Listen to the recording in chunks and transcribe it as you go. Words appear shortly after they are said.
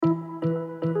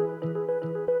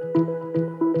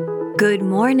Good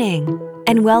morning,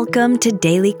 and welcome to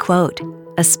Daily Quote,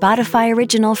 a Spotify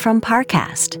original from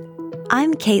Parcast.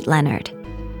 I'm Kate Leonard.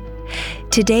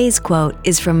 Today's quote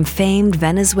is from famed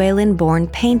Venezuelan-born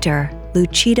painter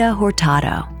Luchita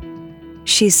Hurtado.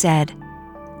 She said,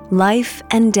 "Life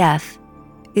and death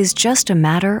is just a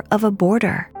matter of a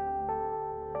border."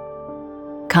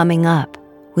 Coming up,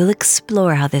 we'll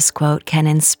explore how this quote can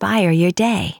inspire your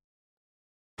day.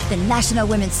 The National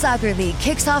Women's Soccer League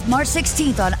kicks off March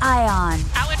 16th on ION.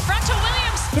 Out in front to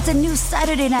Williams. It's a new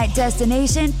Saturday night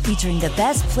destination featuring the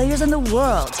best players in the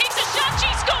world. Takes a shot,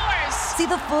 she scores! See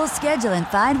the full schedule and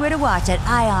find where to watch at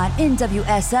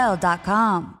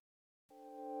IONNWSL.com.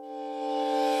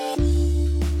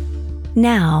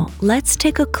 Now, let's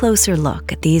take a closer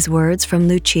look at these words from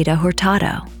Luchita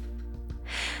Hurtado.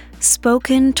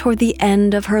 Spoken toward the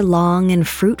end of her long and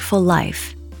fruitful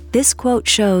life, this quote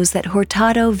shows that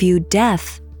Hurtado viewed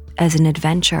death as an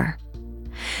adventure.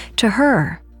 To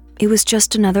her, it was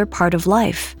just another part of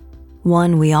life,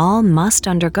 one we all must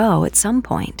undergo at some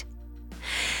point.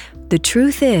 The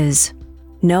truth is,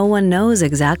 no one knows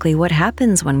exactly what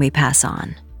happens when we pass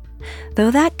on.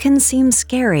 Though that can seem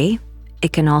scary,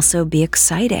 it can also be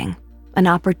exciting, an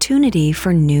opportunity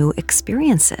for new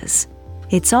experiences.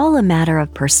 It's all a matter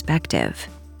of perspective.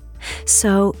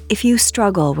 So, if you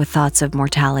struggle with thoughts of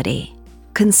mortality,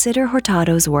 consider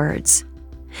Hurtado's words.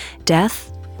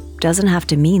 Death doesn't have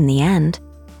to mean the end.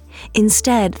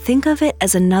 Instead, think of it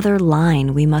as another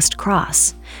line we must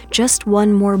cross, just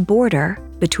one more border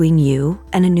between you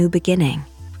and a new beginning.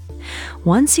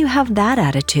 Once you have that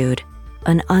attitude,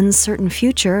 an uncertain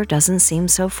future doesn't seem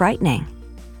so frightening.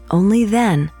 Only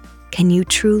then can you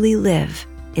truly live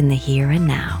in the here and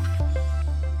now.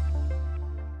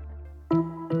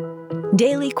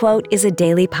 Daily Quote is a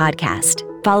daily podcast.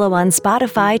 Follow on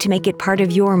Spotify to make it part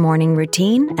of your morning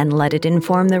routine and let it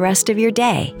inform the rest of your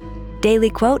day. Daily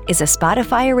Quote is a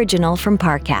Spotify original from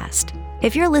Parcast.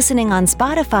 If you're listening on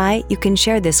Spotify, you can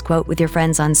share this quote with your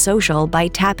friends on social by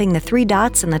tapping the 3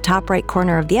 dots in the top right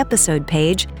corner of the episode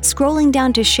page, scrolling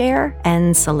down to share,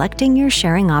 and selecting your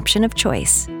sharing option of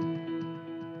choice.